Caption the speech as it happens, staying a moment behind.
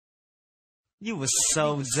You was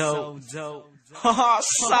so dope. Oh,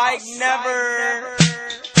 psych, never.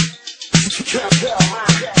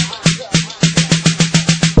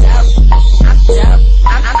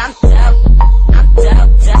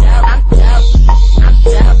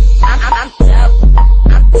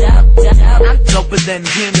 Doper than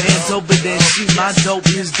him and doper than she. My dope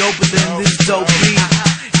is doper than this dope beat.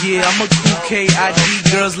 Yeah, I'm a cool K.I.D.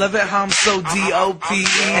 Girls love it how I'm so D.O.P.E.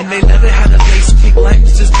 And they love it how the bass kick,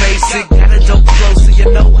 language is basic. Got a dope flow so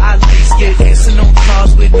you know I lace it. Dancing on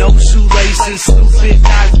cars with no shoelaces. Stupid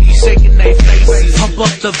guys be shaking their faces. Pump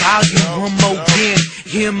up the volume one more again.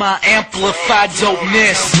 Hear my amplified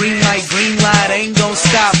dopeness. Green light, ain't gon'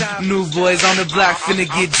 stop. New boys on the block finna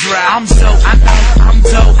get dry. I'm dope, I know, I'm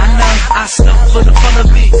dope, I know. I stuff for the fun of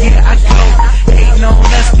it, yeah I go. Hating on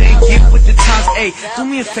us, then get with the times. Hey, do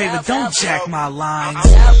me a favor, don't jack my lines.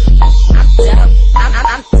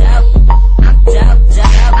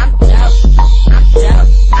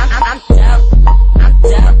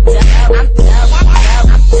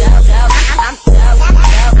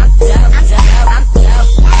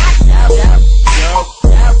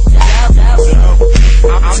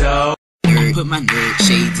 Put my nerd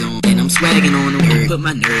shades on, and I'm swagging on them. Put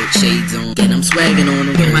my nerd shades on, and I'm swagging on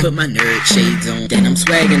them. Put my nerd shades on, then I'm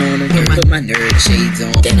swagging on them. Put my nerd shades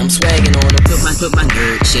on, then I'm swagging on them. Put my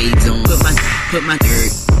nerd shades on. Put my nerd. Put my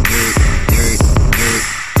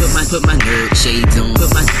nerd shades on.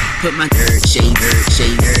 Put my nerd shades on. Put my nerd shades on. Put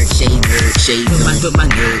my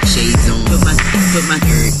nerd shades on. Put my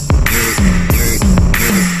nerd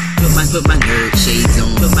shades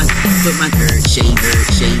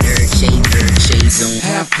on.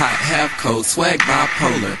 Half hot, half cold, swag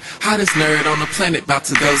bipolar. Hottest nerd on the planet, about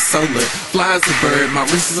to go solar. Fly as a bird, my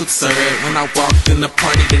wrist is absurd. When I walked in the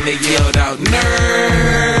party, then they yelled out,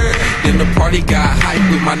 nerd! Then the party got hype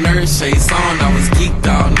with my nerd shades on. I was geeked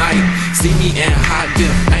all night. See me in hot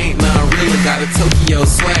dip, ain't none realer. Got a Tokyo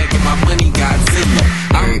swag and my money Godzilla.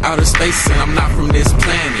 I'm outer space and I'm not from this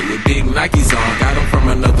planet. With big Nikes on, got them from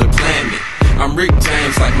another planet. I'm Rick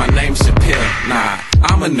James like my name Chappelle. Nah,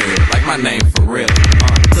 I'm a nerd like my name for real.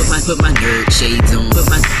 Put my nerd shades on. Put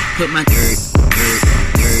my nerd. Put my nerd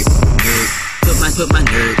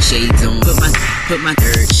shades on. Put my nerd shades on. Put my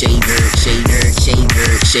nerd shades on.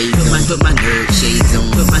 Put my nerd shades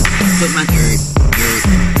on. Put my nerd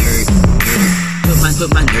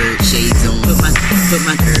shades on.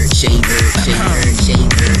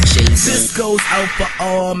 This goes out for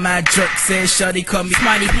all my jerks. Said shawty call me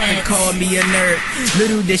Smarty and call me a nerd.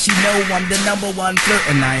 Little did she know I'm the #1 flirt,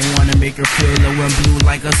 and I ain't wanna make her feel low and blue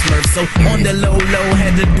like a smurf. So on the low,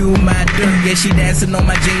 had to do my dirt. Yeah, she dancing on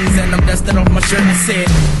my jeans and I'm dusting off my shirt. I said,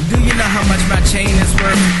 do you know how much my chain is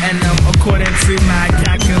worth? And according to my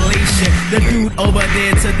calculation, the dude over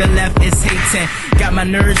there to the left is hating. Got my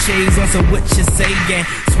nerd shades on, so what you saying?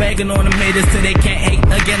 Swagging on them haters till they can't hate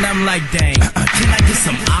again. I'm like, dang, can I get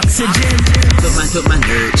some oxygen? Put my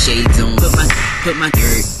nerd shades on. Put my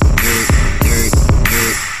nerd.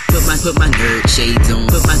 Put my nerd shades on.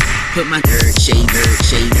 Put my nerd shades on. Put my nerd shades on.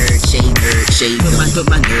 Put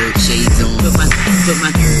my nerd shades on. Put my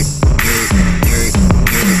nerd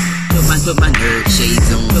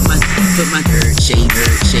shades on.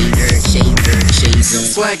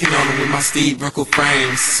 Swagging on them with my Steve Urkel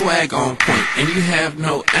frames. Swag on point, and you have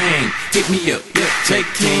no aim. Hit me up, yep, Jake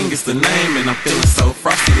King is the name. And I'm feeling so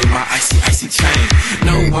frosty with my icy chain.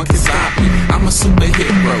 No one can stop me, I'm a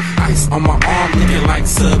superhero. Ice on my arm looking like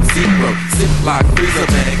Sub-Zero. Ziploc freezer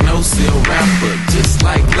bag, no seal rapper. Just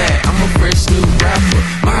like that, I'm a fresh new rapper.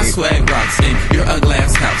 My swag rocks in your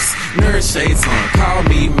glass house. Nerd shades on, call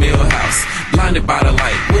me Millhouse. Blinded by the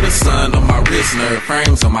light with a sun on my wrist. Nerd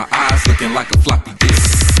frames on my eyes looking like a floppy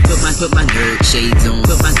disk. Put my nerd shades on.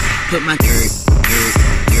 Put my nerd. Put my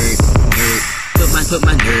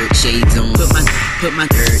nerd shades on. Put my nerd shades on. Put my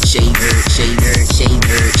nerd shades on.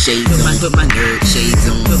 Put my nerd shades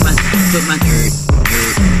on. Put my nerd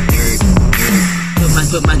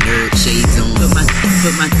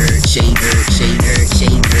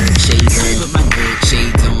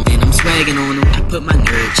shades on. Then I'm swagging on them. I put my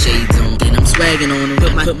nerd shades on. Then I'm swagging on them.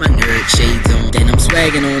 Put my nerd shades on. Then I'm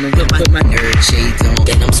swagging on them. Put my nerd shades on.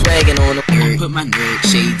 Then I'm swagging on them. Put my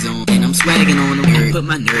nerd shades on. Then I'm swagging on them. Put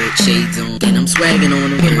my nerd shades on. Then I'm swagging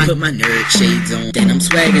on them. Put my nerd shades on. Then I'm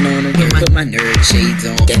swagging on them. Put my nerd shades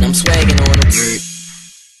on. Then I'm swagging on them.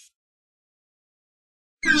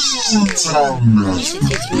 You should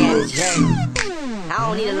teach me how to jerk. I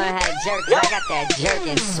don't need to learn how to jerk, 'cause I got that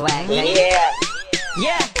jerking swag, baby. Yeah.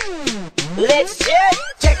 Yeah, let's jerk.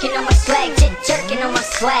 Jerking on my swag, jerking on my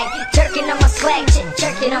swag, jerking on my swag,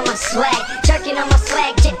 jerking on my swag, jerking on my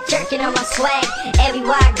swag, jerking on my swag.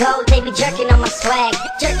 Everywhere I go, they be jerking on my swag.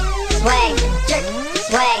 Jerk, swag, jerk,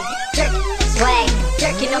 swag, jerk, swag,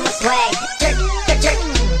 jerking on my swag. Jerk, jerk, jerk,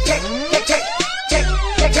 jerk, jerk,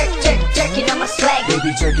 jerk, jerk, jerk, jerking on my swag. They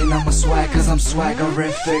be jerking on my swag cause I'm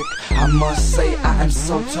swaggerific. I must say I am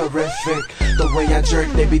so terrific. The way I jerk,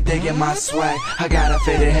 they be digging my swag. I got a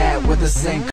fitted hat with the same